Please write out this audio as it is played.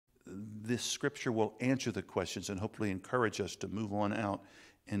this scripture will answer the questions and hopefully encourage us to move on out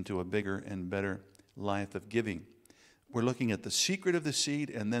into a bigger and better life of giving. We're looking at the secret of the seed,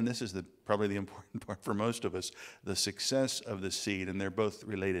 and then this is probably the important part for most of us, the success of the seed, and they're both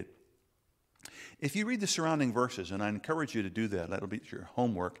related. If you read the surrounding verses, and I encourage you to do that, that'll be your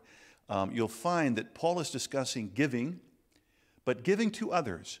homework, you'll find that Paul is discussing giving, but giving to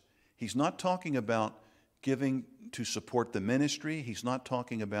others. He's not talking about giving to support the ministry. He's not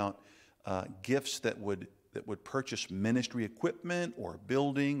talking about gifts that would purchase ministry equipment or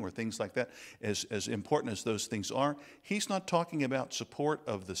building or things like that, as important as those things are. He's not talking about support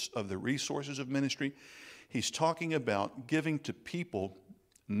of the resources of ministry. He's talking about giving to people,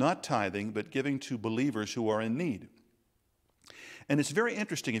 not tithing, but giving to believers who are in need. And it's very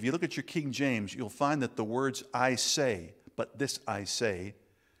interesting. If you look at your King James, you'll find that the words "I say," but this "I say,"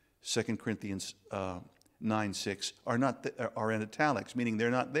 2 Corinthians 9:6, are in italics, meaning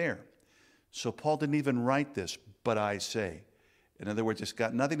they're not there. So Paul didn't even write this, "but I say." In other words, it's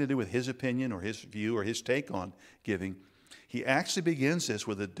got nothing to do with his opinion or his view or his take on giving. He actually begins this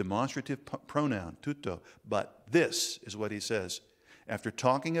with a demonstrative pronoun, tutto. But this is what he says. After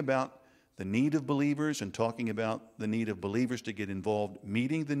talking about the need of believers and talking about the need of believers to get involved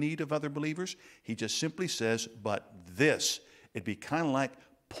meeting the need of other believers, he just simply says, but this. It'd be kind of like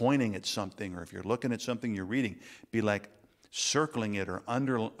pointing at something, or if you're looking at something you're reading, be like circling it or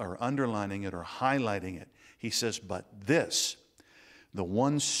underlining it or highlighting it. He says, but this, the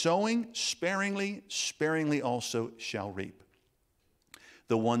one sowing sparingly, sparingly also shall reap.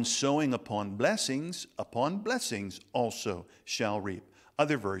 The one sowing upon blessings also shall reap.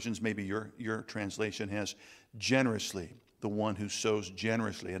 Other versions, maybe your translation has generously, the one who sows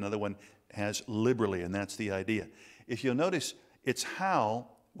generously. Another one has liberally, and that's the idea. If you'll notice, it's how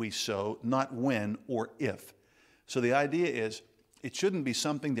we sow, not when or if. So the idea is, it shouldn't be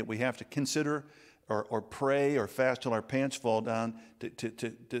something that we have to consider or pray or fast till our pants fall down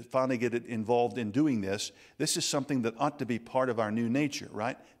to finally get it involved in doing this. This is something that ought to be part of our new nature,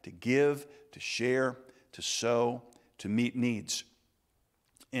 right? To give, to share, to sow, to meet needs.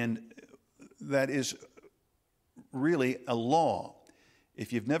 And that is really a law.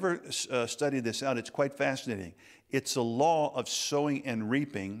 If you've never studied this out, it's quite fascinating. It's a law of sowing and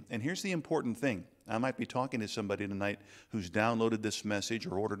reaping. And here's the important thing. I might be talking to somebody tonight who's downloaded this message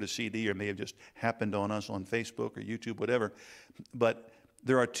or ordered a CD or may have just happened on us on Facebook or YouTube, whatever. But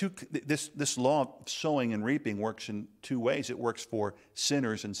there are this law of sowing and reaping works in two ways. It works for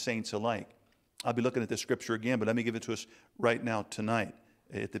sinners and saints alike. I'll be looking at this scripture again, but let me give it to us right now tonight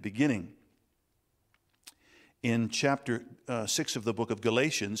at the beginning. In chapter 6 of the book of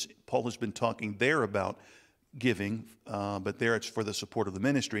Galatians, Paul has been talking there about giving, but there it's for the support of the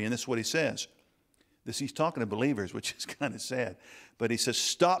ministry. And this is what he says. He's talking to believers, which is kind of sad. But he says,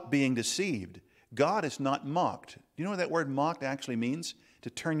 stop being deceived. God is not mocked. Do you know what that word mocked actually means? To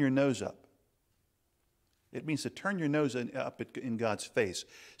turn your nose up. It means to turn your nose up in God's face.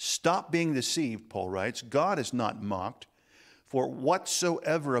 Stop being deceived, Paul writes. God is not mocked. For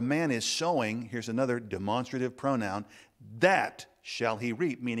whatsoever a man is sowing, here's another demonstrative pronoun, that shall he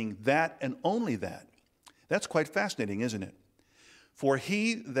reap, meaning that and only that. That's quite fascinating, isn't it? For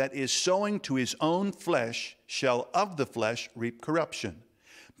he that is sowing to his own flesh shall of the flesh reap corruption.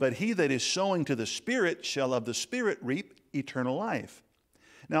 But he that is sowing to the Spirit shall of the Spirit reap eternal life.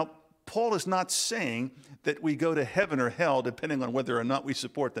 Now, Paul is not saying that we go to heaven or hell depending on whether or not we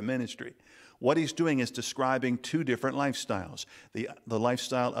support the ministry. What he's doing is describing two different lifestyles. The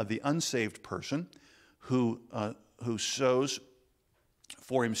lifestyle of the unsaved person who sows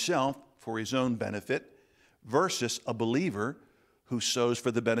for himself, for his own benefit, versus a believer who sows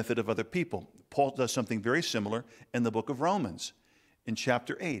for the benefit of other people. Paul does something very similar in the book of Romans. In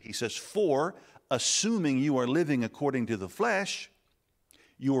chapter 8, he says, for assuming you are living according to the flesh,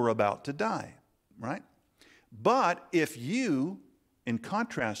 you are about to die, right? But if you, in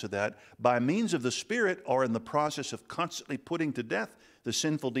contrast to that, by means of the Spirit are in the process of constantly putting to death the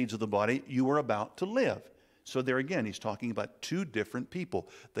sinful deeds of the body, you are about to live. So there again, he's talking about two different people.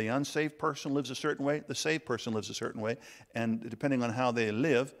 The unsaved person lives a certain way, the saved person lives a certain way, and depending on how they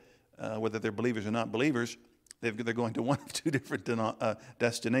live, whether they're believers or not believers, they're going to one of two different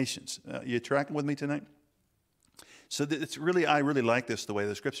destinations. You tracking with me tonight? So I really like this, the way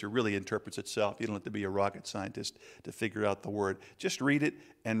the Scripture really interprets itself. You don't have to be a rocket scientist to figure out the word. Just read it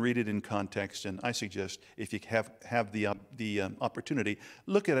and read it in context. And I suggest if you have the opportunity,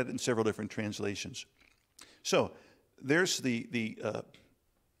 look at it in several different translations. So there's the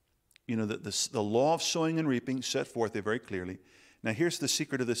law of sowing and reaping set forth there very clearly. Now here's the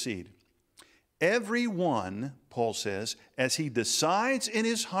secret of the seed. Everyone, Paul says, as he decides in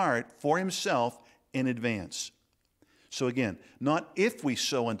his heart for himself in advance. So again, not if we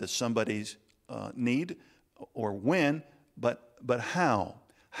sow into somebody's need or when, but how.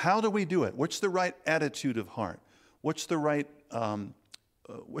 How do we do it? What's the right attitude of heart? What's the right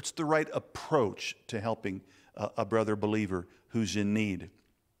approach to helping a brother believer who's in need?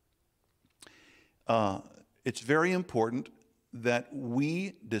 It's very important that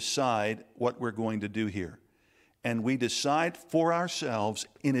we decide what we're going to do here. And we decide for ourselves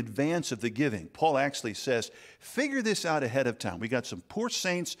in advance of the giving. Paul actually says, figure this out ahead of time. We got some poor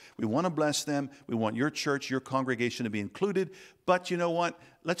saints. We want to bless them. We want your church, your congregation to be included. But you know what?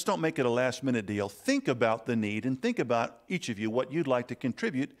 Let's don't make it a last-minute deal. Think about the need and think about, each of you, what you'd like to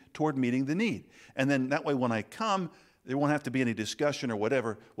contribute toward meeting the need. And then that way when I come, there won't have to be any discussion or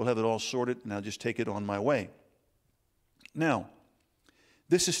whatever. We'll have it all sorted, and I'll just take it on my way. Now,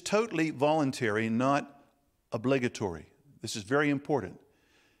 this is totally voluntary, not obligatory. This is very important.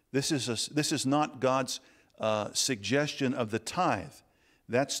 This is not God's suggestion of the tithe.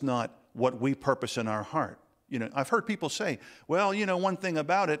 That's not what we purpose in our heart. You know, I've heard people say, well, you know, one thing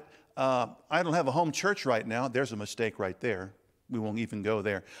about it, I don't have a home church right now. There's a mistake right there. We won't even go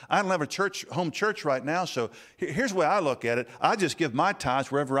there. I don't have a home church right now, so here's the way I look at it. I just give my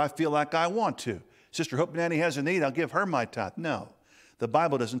tithes wherever I feel like I want to. Sister Hope Nanny has a need, I'll give her my tithe. No, the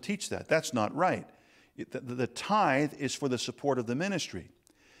Bible doesn't teach that. That's not right. The tithe is for the support of the ministry.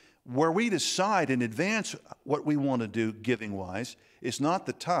 Where we decide in advance what we want to do giving-wise is not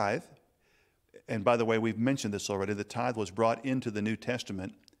the tithe. And by the way, we've mentioned this already. The tithe was brought into the New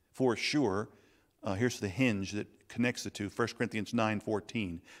Testament for sure. Here's the hinge that connects the two, 1 Corinthians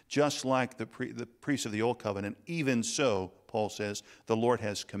 9:14. Just like the priests of the Old Covenant, even so, Paul says, the Lord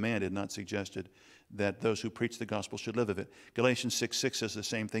has commanded, not suggested, that those who preach the gospel should live of it. Galatians 6:6 says the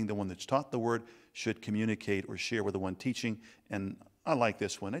same thing. The one that's taught the word should communicate or share with the one teaching. And I like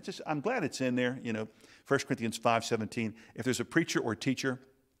this one. I'm glad it's in there. You know, 1 Corinthians 5:17. If there's a preacher or teacher,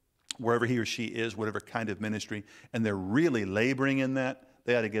 wherever he or she is, whatever kind of ministry, and they're really laboring in that,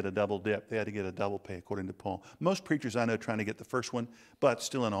 they ought to get a double dip. They ought to get a double pay, according to Paul. Most preachers I know trying to get the first one, but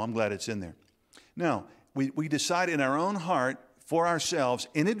still in all, I'm glad it's in there. Now, we decide in our own heart for ourselves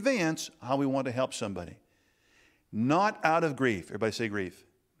in advance how we want to help somebody. Not out of grief. Everybody say grief.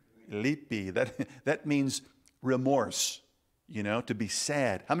 Lipi. That means remorse, you know, to be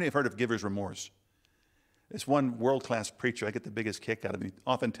sad. How many have heard of giver's remorse? It's one world-class preacher. I get the biggest kick out of him. He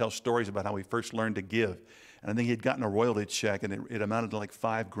often tells stories about how he first learned to give. And I think he'd gotten a royalty check, and it amounted to like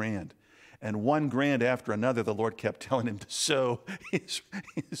 $5,000. And $1,000 after another, the Lord kept telling him to sow his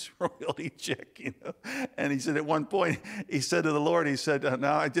royalty check, you know. And he said at one point, he said to the Lord, he said,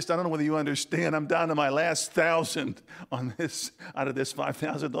 now I don't know whether you understand. I'm down to my last 1,000 on this, out of this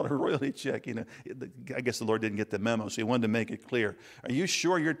 $5,000 royalty check, you know. I guess the Lord didn't get the memo, so he wanted to make it clear. Are you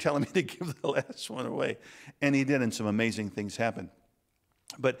sure you're telling me to give the last one away? And he did, and some amazing things happened.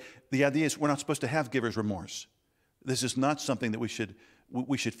 But the idea is we're not supposed to have giver's remorse. This is not something that we should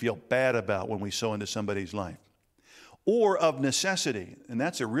feel bad about when we sow into somebody's life. Or of necessity, and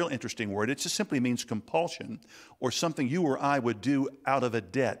that's a real interesting word. It just simply means compulsion or something you or I would do out of a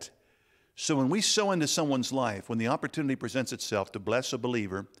debt. So when we sow into someone's life, when the opportunity presents itself to bless a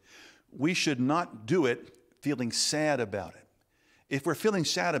believer, we should not do it feeling sad about it. If we're feeling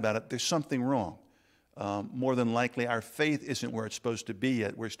sad about it, there's something wrong. More than likely, our faith isn't where it's supposed to be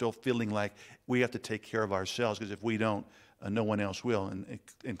yet. We're still feeling like we have to take care of ourselves, because if we don't, no one else will,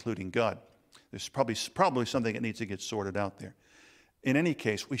 including God. There's probably something that needs to get sorted out there. In any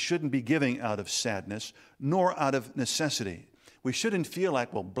case, we shouldn't be giving out of sadness, nor out of necessity. We shouldn't feel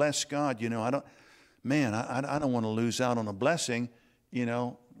like, well, bless God, you know, I don't want to lose out on a blessing. You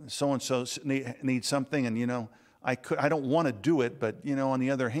know, so-and-so needs something, and, you know, I don't want to do it, but, you know, on the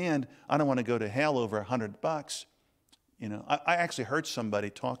other hand, I don't want to go to hell over $100. You know, I actually heard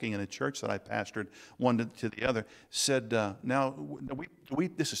somebody talking in a church that I pastored, one to the other, said, now,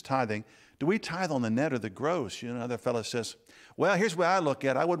 this is tithing. Do we tithe on the net or the gross? You know, another fellow says, well, here's what I look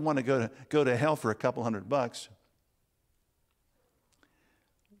at. I wouldn't want to go to hell for a couple $100.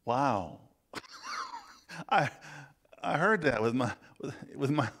 Wow. I heard that with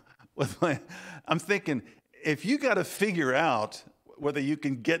my, I'm thinking, if you got to figure out whether you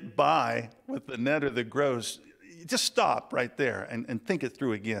can get by with the net or the gross, just stop right there and think it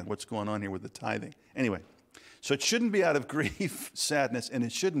through again, what's going on here with the tithing. Anyway, so it shouldn't be out of grief, sadness, and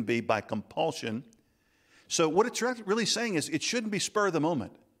it shouldn't be by compulsion. So what it's really saying is it shouldn't be spur of the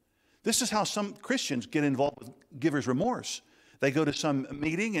moment. This is how some Christians get involved with giver's remorse. They go to some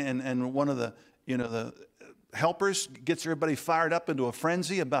meeting, and one of the, you know, helpers, gets everybody fired up into a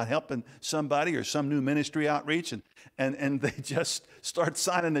frenzy about helping somebody or some new ministry outreach, and they just start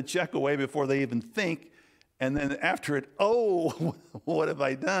signing the check away before they even think. And then after it, oh, what have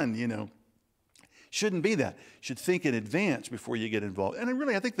I done, you know? Shouldn't be that. Should think in advance before you get involved. And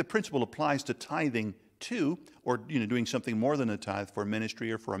really, I think the principle applies to tithing too, or doing something more than a tithe for a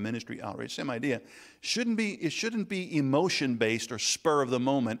ministry or for a ministry outreach. Same idea. It shouldn't be emotion based or spur of the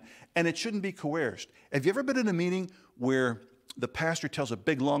moment, and it shouldn't be coerced. Have you ever been in a meeting where the pastor tells a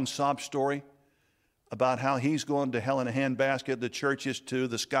big long sob story about how he's going to hell in a handbasket, the church is too,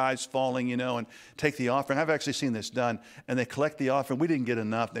 the sky's falling, and take the offering? I've actually seen this done, and they collect the offering. We didn't get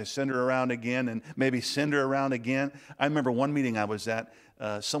enough. They send her around again and maybe send her around again. I remember one meeting I was at,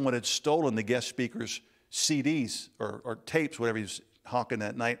 someone had stolen the guest speaker's CDs or tapes, whatever he was hawking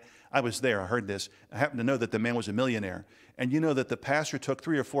that night. I was there. I heard this. I happened to know that the man was a millionaire. And you know that the pastor took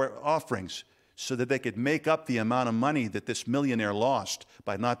 3 or 4 offerings so that they could make up the amount of money that this millionaire lost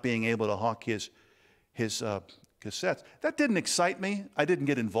by not being able to hawk his cassettes. That didn't excite me. I didn't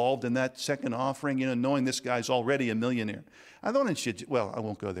get involved in that second offering, knowing this guy's already a millionaire. I thought it should, well, I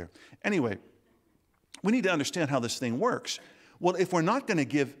won't go there. Anyway, we need to understand how this thing works. Well, if we're not going to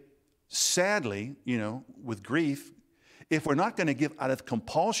give sadly, with grief, if we're not going to give out of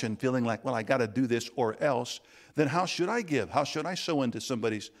compulsion, feeling like, well, I got to do this or else, then how should I give? How should I sow into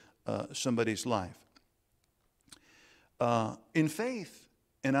somebody's life? In faith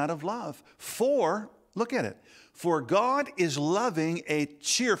and out of love. Look at it. For God is loving a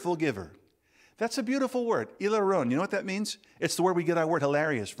cheerful giver. That's a beautiful word, ilaron. You know what that means? It's the word we get our word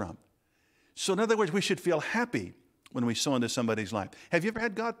hilarious from. So in other words, we should feel happy when we sow into somebody's life. Have you ever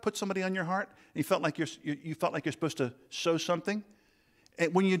had God put somebody on your heart and you felt like you're supposed to sow something?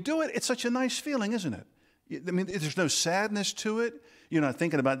 And when you do it, it's such a nice feeling, isn't it? I mean, there's no sadness to it. You're not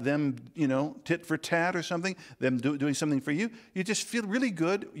thinking about them, tit for tat or something, them doing something for you. You just feel really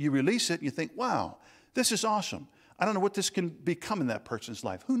good. You release it. And you think, wow, this is awesome. I don't know what this can become in that person's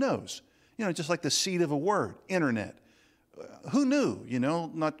life. Who knows? Just like the seed of a word, internet. Who knew?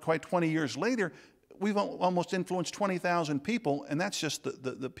 Not quite 20 years later, we've almost influenced 20,000 people, and that's just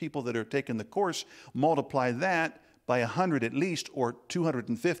the people that are taking the course. Multiply that by 100 at least, or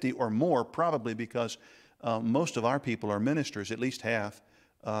 250 or more, probably, because most of our people are ministers, at least half.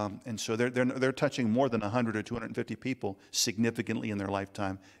 And so they're touching more than 100 or 250 people significantly in their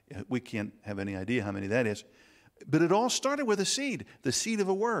lifetime. We can't have any idea how many that is. But it all started with a seed, the seed of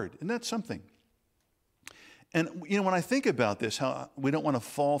a word. Isn't that something? And, when I think about this, how we don't want to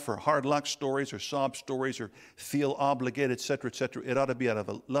fall for hard luck stories or sob stories or feel obligated, et cetera, it ought to be out of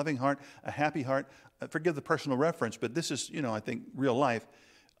a loving heart, a happy heart. Forgive the personal reference, but this is, I think, real life.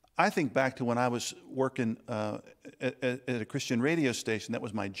 I think back to when I was working at a Christian radio station. That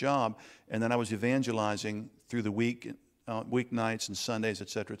was my job. And then I was evangelizing through the week, weeknights and Sundays, et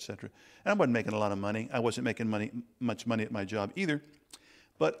cetera, et cetera. And I wasn't making a lot of money. I wasn't making much money at my job either.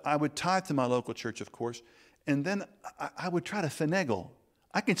 But I would tithe to my local church, of course. And then I would try to finagle.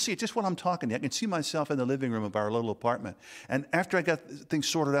 I can see it just while I'm talking to you. I can see myself in the living room of our little apartment. And after I got things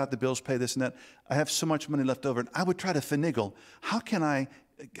sorted out, the bills paid, this and that, I have so much money left over. And I would try to finagle. How can I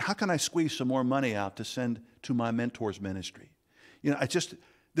squeeze some more money out to send to my mentor's ministry?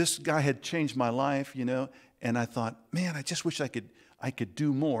 This guy had changed my life, and I thought, man, I just wish I could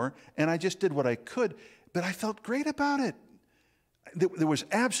do more. And I just did what I could, but I felt great about it. There was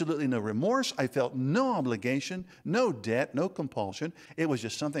absolutely no remorse. I felt no obligation, no debt, no compulsion. It was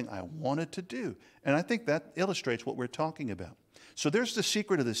just something I wanted to do. And I think that illustrates what we're talking about. So there's the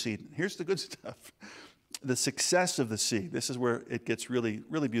secret of the seed. Here's the good stuff. The success of the seed. This is where it gets really,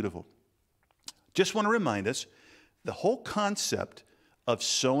 really beautiful. Just want to remind us, the whole concept of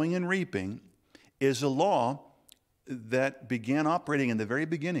sowing and reaping is a law that began operating in the very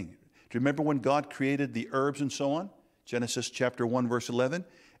beginning. Do you remember when God created the herbs and so on? Genesis chapter 1, verse 11.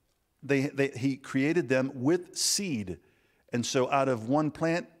 He created them with seed. And so out of one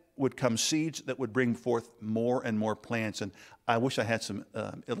plant would come seeds that would bring forth more and more plants. And I wish I had some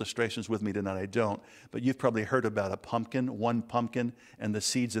illustrations with me tonight. I don't. But you've probably heard about a pumpkin, one pumpkin, and the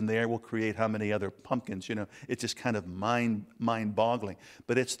seeds in there will create how many other pumpkins. It's just kind of mind-boggling.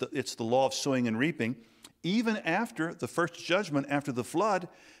 But it's the law of sowing and reaping. Even after the first judgment, after the flood,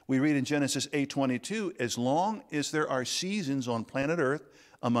 we read in Genesis 8:22, as long as there are seasons on planet Earth,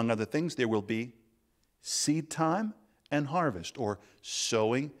 among other things, there will be seed time and harvest, or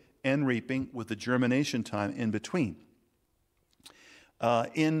sowing and reaping with the germination time in between.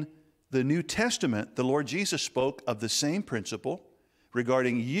 In the New Testament, the Lord Jesus spoke of the same principle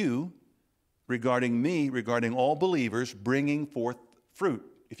regarding you, regarding me, regarding all believers bringing forth fruit.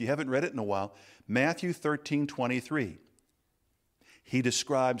 if you haven't read it in a while, Matthew 13:23. He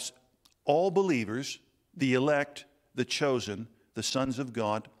describes all believers, the elect, the chosen, the sons of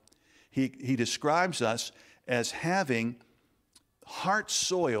God. He describes us as having heart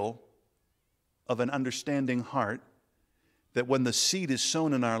soil of an understanding heart, that when the seed is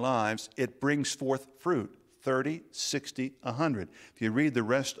sown in our lives, it brings forth fruit, 30, 60, 100. If you read the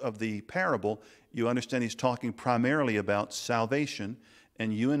rest of the parable, you understand he's talking primarily about salvation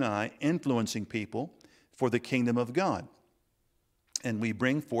and you and I influencing people for the kingdom of God. And we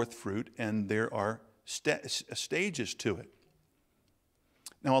bring forth fruit, and there are stages to it.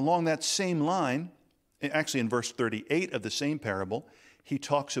 Now, along that same line, actually in verse 38 of the same parable, he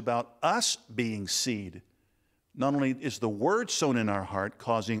talks about us being seed. Not only is the word sown in our heart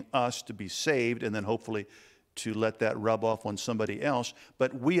causing us to be saved and then hopefully to let that rub off on somebody else,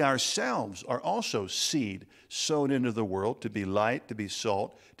 but we ourselves are also seed sown into the world to be light, to be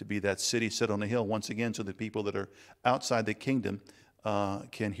salt, to be that city set on a hill once again, so that people that are outside the kingdom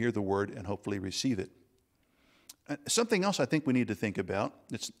can hear the word and hopefully receive it. Something else I think we need to think about,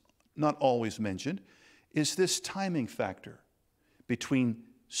 it's not always mentioned, is this timing factor between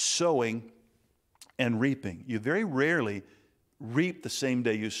sowing and reaping. You very rarely reap the same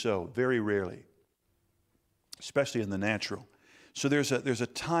day you sow, very rarely, especially in the natural. So there's a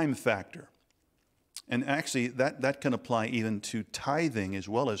time factor. And actually, that can apply even to tithing as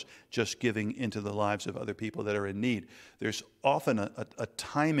well as just giving into the lives of other people that are in need. There's often a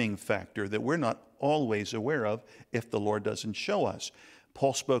timing factor that we're not always aware of if the Lord doesn't show us.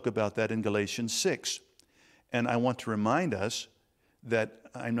 Paul spoke about that in Galatians 6. And I want to remind us that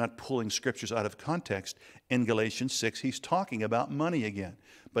I'm not pulling scriptures out of context. In Galatians 6, he's talking about money again.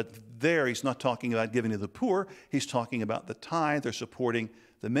 But there, he's not talking about giving to the poor. He's talking about the tithe or supporting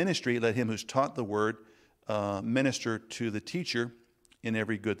the ministry. Let him who's taught the word minister to the teacher in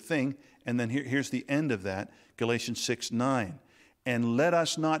every good thing. And then here's the end of that, Galatians 6:9. And let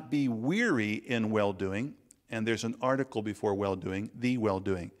us not be weary in well-doing. And there's an article before well-doing, the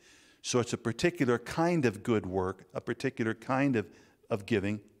well-doing. So it's a particular kind of good work, a particular kind of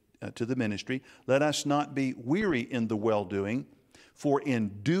giving to the ministry. Let us not be weary in the well-doing, for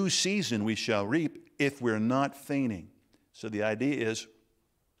in due season we shall reap if we're not fainting. So the idea is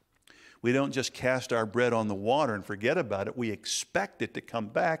we don't just cast our bread on the water and forget about it. We expect it to come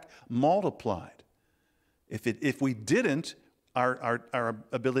back multiplied. If we didn't, our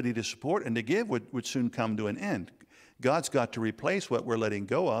ability to support and to give would soon come to an end. God's got to replace what we're letting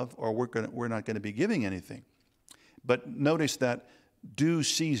go of, or we're not going to be giving anything. But notice that due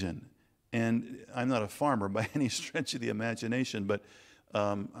season, and I'm not a farmer by any stretch of the imagination, but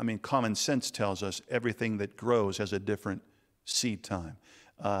common sense tells us everything that grows has a different seed time.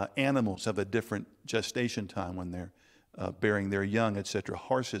 Animals have a different gestation time when they're bearing their young, etc.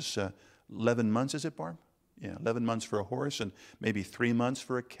 Horses, 11 months, is it, Barb? Yeah, 11 months for a horse and maybe 3 months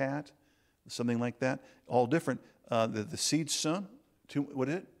for a cat, something like that. All different. The seed's sown, what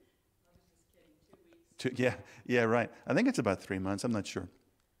is it? Yeah, right. I think it's about 3 months. I'm not sure.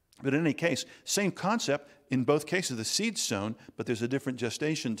 But in any case, same concept. In both cases, the seed's sown, but there's a different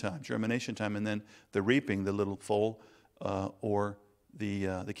gestation time, germination time, and then the reaping, the little foal or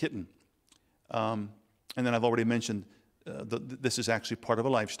the kitten. And then I've already mentioned this is actually part of a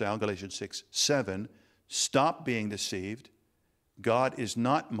lifestyle, Galatians 6:7. Stop being deceived. God is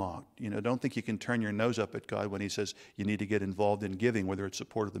not mocked. Don't think you can turn your nose up at God when he says you need to get involved in giving, whether it's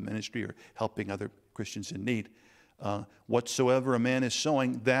support of the ministry or helping other Christians in need. Whatsoever a man is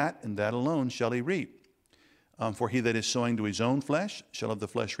sowing, that and that alone shall he reap. For he that is sowing to his own flesh shall of the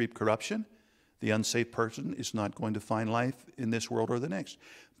flesh reap corruption. The unsaved person is not going to find life in this world or the next.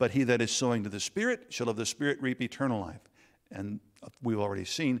 But he that is sowing to the Spirit shall of the Spirit reap eternal life. And we've already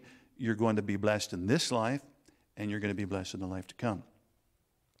seen you're going to be blessed in this life, and you're going to be blessed in the life to come.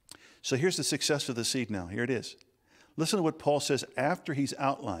 So here's the success of the seed now. Here it is. Listen to what Paul says after he's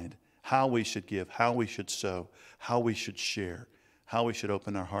outlined how we should give, how we should sow, how we should share, how we should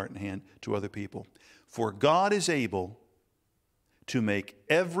open our heart and hand to other people. For God is able to make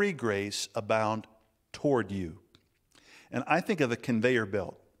every grace abound toward you. And I think of a conveyor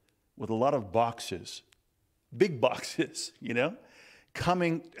belt with a lot of boxes, big boxes,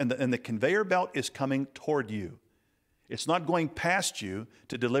 coming, and the conveyor belt is coming toward you. It's not going past you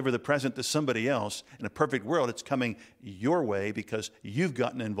to deliver the present to somebody else. In a perfect world, it's coming your way because you've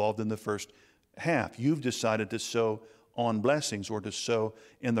gotten involved in the first half. You've decided to sow on blessings, or to sow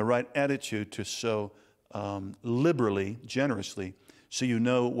in the right attitude, to sow liberally, generously, so you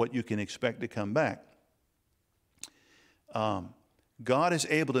know what you can expect to come back. God is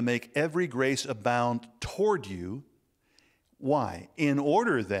able to make every grace abound toward you, Why? In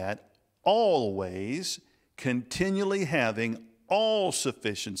order that always, continually having all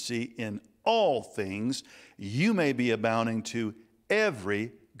sufficiency in all things, you may be abounding to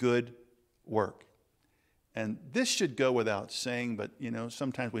every good work. And this should go without saying, but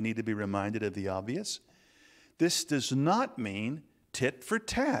sometimes we need to be reminded of the obvious. This does not mean tit for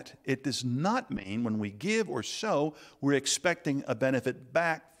tat. It does not mean when we give or sow, we're expecting a benefit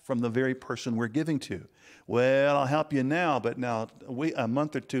back from the very person we're giving to. Well, I'll help you now, but now a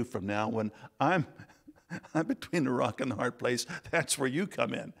month or two from now, when I'm between the rock and the hard place, that's where you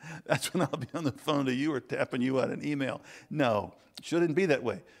come in. That's when I'll be on the phone to you or tapping you out an email. No, it shouldn't be that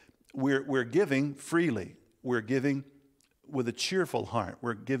way. We're giving freely. We're giving with a cheerful heart.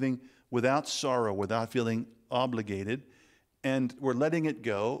 We're giving without sorrow, without feeling obligated, and we're letting it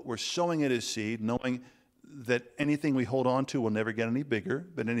go. We're sowing it as seed, knowing that anything we hold on to will never get any bigger,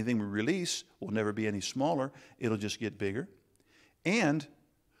 but anything we release will never be any smaller. It'll just get bigger. And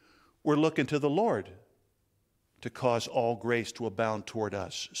we're looking to the Lord to cause all grace to abound toward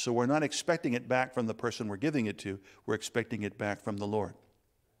us. So we're not expecting it back from the person we're giving it to. We're expecting it back from the Lord.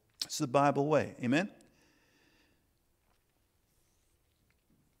 It's the Bible way. Amen?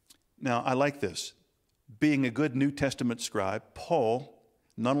 Now, I like this. Being a good New Testament scribe, Paul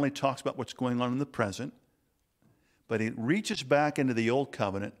not only talks about what's going on in the present, but he reaches back into the Old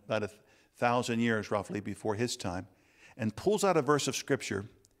Covenant, about 1,000 years roughly before his time, and pulls out a verse of Scripture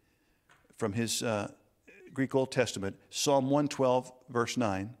from his Greek Old Testament, Psalm 112, verse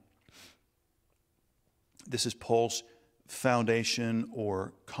 9. This is Paul's foundation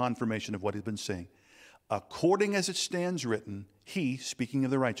or confirmation of what he's been saying. According as it stands written, he, speaking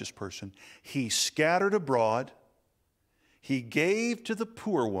of the righteous person, he scattered abroad, he gave to the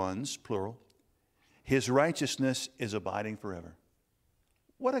poor ones, plural, his righteousness is abiding forever.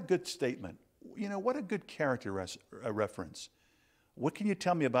 What a good statement. What a good character reference. What can you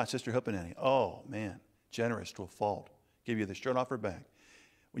tell me about Sister Huppenanny? Oh, man, generous to a fault. Give you the shirt off her back.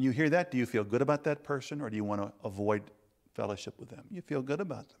 When you hear that, do you feel good about that person, or do you want to avoid fellowship with them? You feel good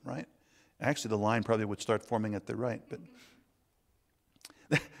about them, right? Actually, the line probably would start forming at the right, but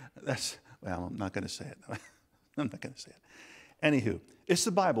well, I'm not going to say it. I'm not going to say it. Anywho, it's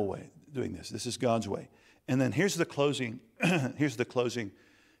the Bible way doing this. This is God's way. And then here's the closing,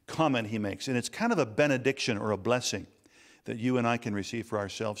 comment he makes, and it's kind of a benediction or a blessing that you and I can receive for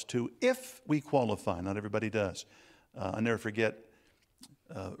ourselves too, if we qualify. Not everybody does. I never forget,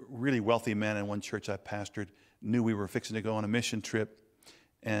 a really wealthy man in one church I pastored knew we were fixing to go on a mission trip,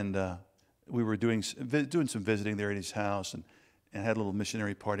 and we were doing some visiting there at his house, and had a little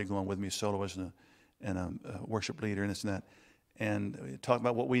missionary party going with me, a soloist and a worship leader, and this and that. And we talked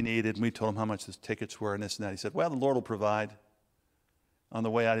about what we needed, and we told him how much the tickets were, and this and that. He said, well, the Lord will provide. On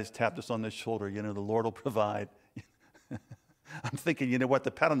the way out, he just tapped us on the shoulder. The Lord will provide. I'm thinking, you know what,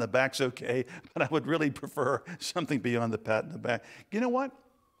 the pat on the back's okay, but I would really prefer something beyond the pat on the back. You know what?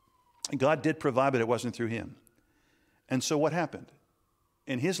 God did provide, but it wasn't through him. And so what happened?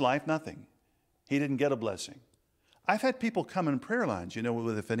 In his life, nothing. He didn't get a blessing. I've had people come in prayer lines,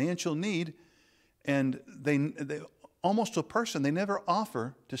 with a financial need, and they almost to a person, they never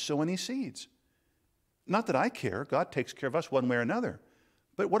offer to sow any seeds. Not that I care. God takes care of us one way or another.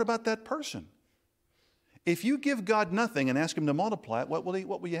 But what about that person? If you give God nothing and ask him to multiply it, what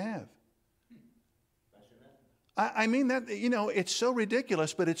will you have? I mean that, it's so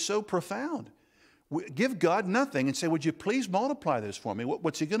ridiculous, but it's so profound. Give God nothing and say, would you please multiply this for me?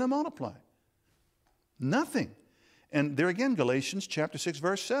 What's he going to multiply? Nothing. And there again, Galatians chapter 6,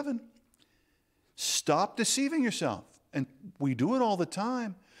 verse 7. Stop deceiving yourself. And we do it all the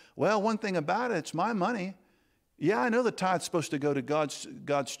time. Well, one thing about it, it's my money. Yeah, I know the tithe's supposed to go to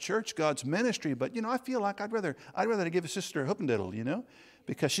God's church, God's ministry, but, I feel like I'd rather give a sister a hoopindiddle,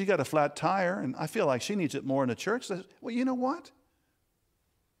 because she got a flat tire, and I feel like she needs it more in the church. Well, you know what?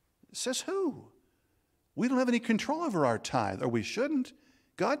 Says who? We don't have any control over our tithe, or we shouldn't.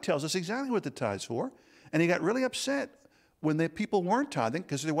 God tells us exactly what the tithe's for. And he got really upset when the people weren't tithing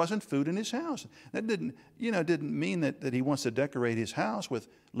because there wasn't food in his house. That didn't mean that he wants to decorate his house with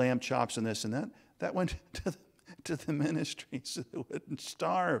lamb chops and this and that. That went to the ministry so they wouldn't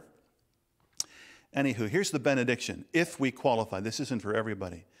starve. Anywho, here's the benediction. If we qualify, this isn't for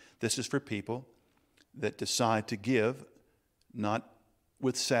everybody. This is for people that decide to give, not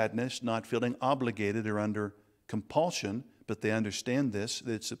with sadness, not feeling obligated or under compulsion, but they understand this,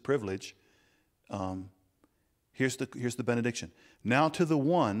 that it's a privilege. Here's the benediction. Now to the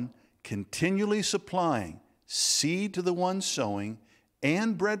one continually supplying seed to the one sowing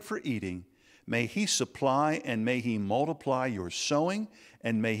and bread for eating, may he supply and may he multiply your sowing,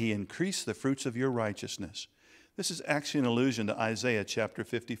 and may he increase the fruits of your righteousness. This is actually an allusion to Isaiah chapter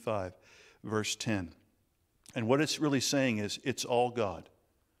 55, verse 10. And what it's really saying is it's all God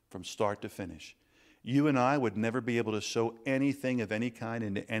from start to finish. You and I would never be able to sow anything of any kind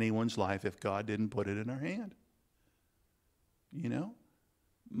into anyone's life if God didn't put it in our hand. You know,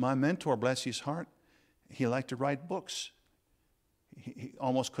 my mentor, bless his heart, he liked to write books. He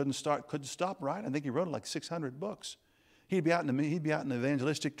almost couldn't stop writing. I think he wrote like 600 books. He'd be out in the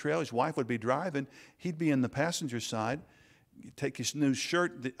evangelistic trail. His wife would be driving. He'd be in the passenger side. Take his new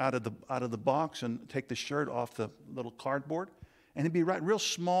shirt out of the box and take the shirt off the little cardboard, and he'd be writing real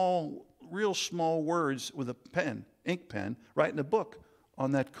small words with a pen, ink pen, writing a book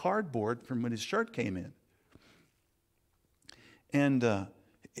on that cardboard from when his shirt came in. And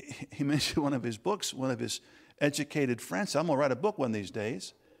he mentioned one of his books, one of his educated friends. I'm going to write a book one of these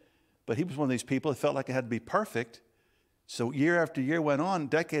days. But he was one of these people that felt like it had to be perfect. So year after year went on,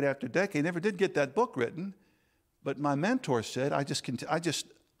 decade after decade, never did get that book written. But my mentor said, I just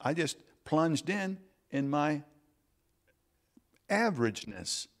plunged in my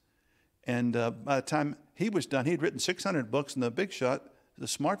averageness. And by the time he was done, he'd written 600 books, and the big shot, the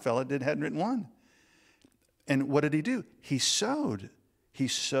smart fella, hadn't written one. And what did he do? He sowed. He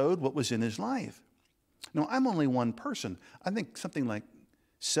sowed what was in his life. Now, I'm only one person. I think something like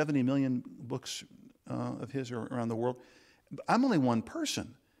 70 million books of his are around the world. I'm only one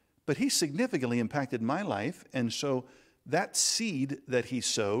person. But he significantly impacted my life. And so that seed that he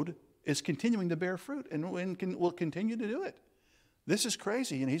sowed is continuing to bear fruit and will continue to do it. This is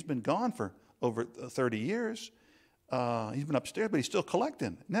crazy. And he's been gone for over 30 years. He's been upstairs, but he's still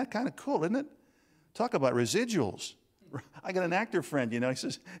collecting. Isn't that kind of cool, isn't it? Talk about residuals. I got an actor friend, he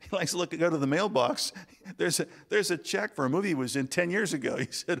says he likes to go to the mailbox. There's a check for a movie he was in 10 years ago. He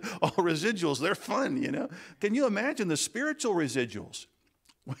said, all residuals, they're fun, Can you imagine the spiritual residuals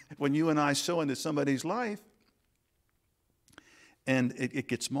when you and I sow into somebody's life and it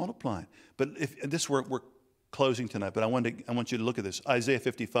gets multiplied? But we're closing tonight, but I want you to look at this. Isaiah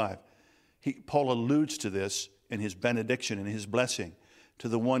 55. Paul alludes to this in his benediction and his blessing to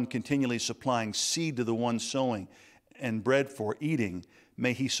the one continually supplying seed to the one sowing and bread for eating.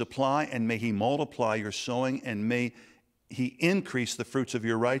 May he supply and may he multiply your sowing, and may he increase the fruits of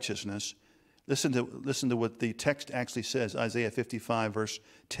your righteousness. Listen to what the text actually says, Isaiah 55, verse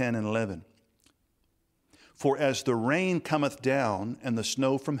 10 and 11. For as the rain cometh down and the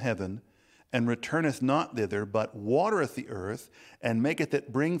snow from heaven, and returneth not thither, but watereth the earth, and maketh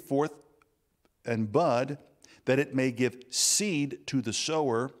it bring forth and bud, that it may give seed to the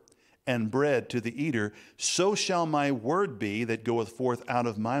sower and bread to the eater, so shall my word be that goeth forth out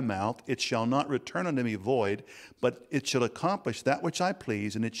of my mouth. It shall not return unto me void, but it shall accomplish that which I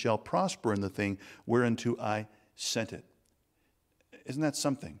please, and it shall prosper in the thing whereunto I sent it. Isn't that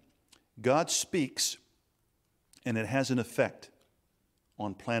something? God speaks, and it has an effect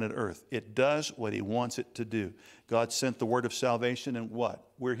on planet Earth. It does what he wants it to do. God sent the word of salvation, and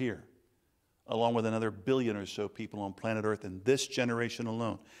what? We're here, along with another billion or so people on planet Earth in this generation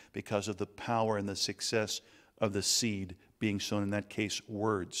alone, because of the power and the success of the seed being sown, in that case,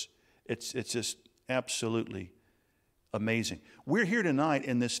 words. It's just absolutely amazing. We're here tonight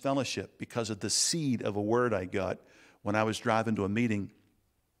in this fellowship because of the seed of a word I got when I was driving to a meeting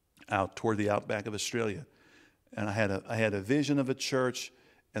out toward the outback of Australia. And I had a vision of a church,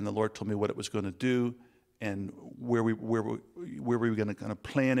 and the Lord told me what it was going to do and where we were going to kind of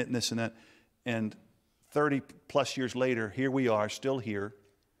plan it and this and that. And 30 plus years later, here we are, still here.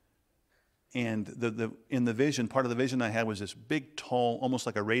 And in the vision, part of the vision I had was this big, tall, almost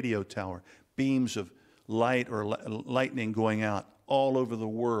like a radio tower, beams of light or lightning going out all over the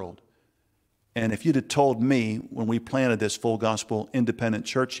world. And if you'd have told me when we planted this full gospel independent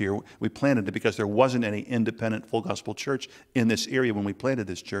church here, we planted it because there wasn't any independent full gospel church in this area when we planted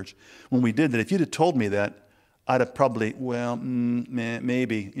this church. When we did that, if you'd have told me that, I'd have probably,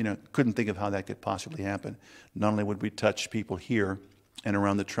 maybe, couldn't think of how that could possibly happen. Not only would we touch people here and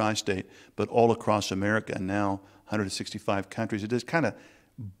around the tri-state, but all across America and now 165 countries. It just kind of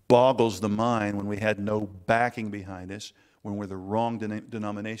boggles the mind when we had no backing behind us, when we're the wrong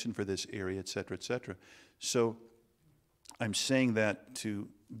denomination for this area, et cetera, et cetera. So I'm saying that to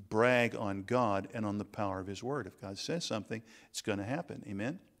brag on God and on the power of his word. If God says something, it's going to happen.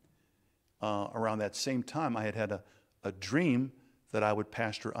 Amen? Around that same time, I had a dream that I would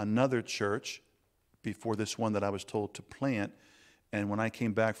pastor another church before this one that I was told to plant. And when I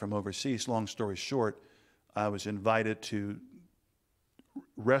came back from overseas, long story short, I was invited to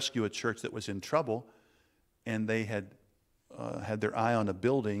rescue a church that was in trouble, and they had their eye on a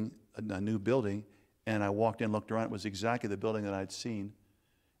building, a new building, and I walked in, looked around. It was exactly the building that I'd seen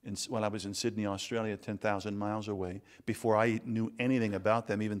while I was in Sydney, Australia, 10,000 miles away, before I knew anything about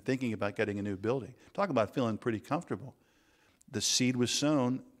them, even thinking about getting a new building. Talk about feeling pretty comfortable. The seed was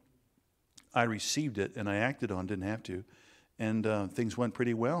sown. I received it, and I acted on it, didn't have to. And things went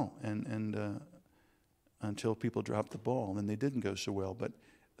pretty well, and until people dropped the ball, and they didn't go so well. But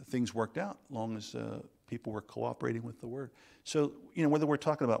things worked out as long as people were cooperating with the Word. So, whether we're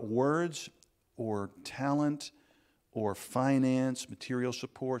talking about words or talent or finance, material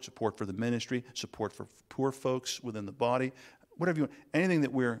support, support for the ministry, support for poor folks within the body, whatever you want, anything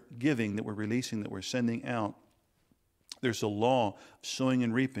that we're giving, that we're releasing, that we're sending out, there's a law, sowing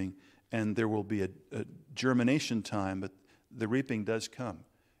and reaping, and there will be a germination time, but the reaping does come.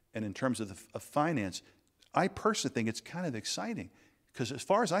 And in terms of finance, I personally think it's kind of exciting, because as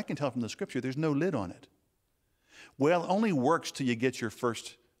far as I can tell from the Scripture, there's no lid on it. Well, it only works till you get your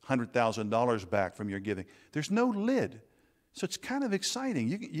first $100,000 back from your giving. There's no lid. So it's kind of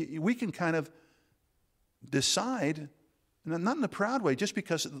exciting. We can kind of decide, not in a proud way, just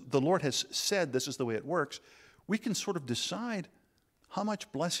because the Lord has said this is the way it works, we can sort of decide, how much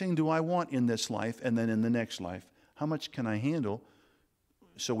blessing do I want in this life and then in the next life? How much can I handle?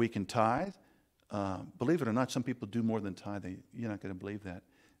 So we can tithe. Believe it or not, some people do more than tithe. You're not going to believe that.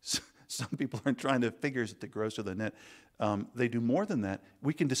 Some people aren't trying to figure the gross or the net. They do more than that.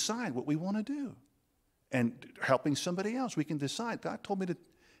 We can decide what we want to do. And helping somebody else, we can decide, God told me to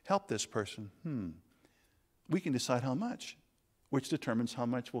help this person. We can decide how much, which determines how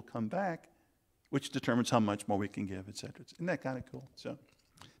much will come back, which determines how much more we can give, et cetera. Isn't that kind of cool? So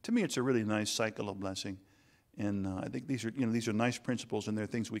to me, it's a really nice cycle of blessing. And I think these are nice principles, and they're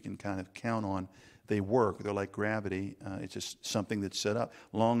things we can kind of count on. They work. They're like gravity. It's just something that's set up.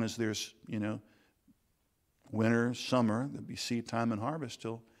 Long as there's, winter, summer, there'll be seed time and harvest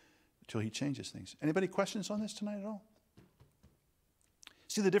till he changes things. Anybody questions on this tonight at all?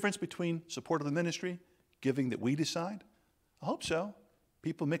 See the difference between support of the ministry, giving that we decide? I hope so.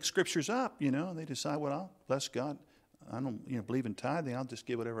 People mix scriptures up, They decide, well, I'll bless God. I don't, believe in tithing. I'll just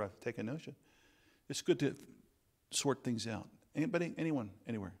give whatever I take a notion. It's good to sort things out. Anybody? Anyone?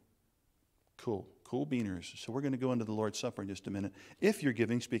 Anywhere? Cool beaners. So we're going to go into the Lord's Supper in just a minute. If you're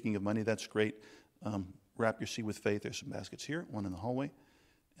giving, speaking of money, that's great. Wrap your seed with faith. There's some baskets here, one in the hallway.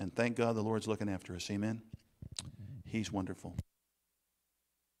 And thank God the Lord's looking after us. Amen. He's wonderful.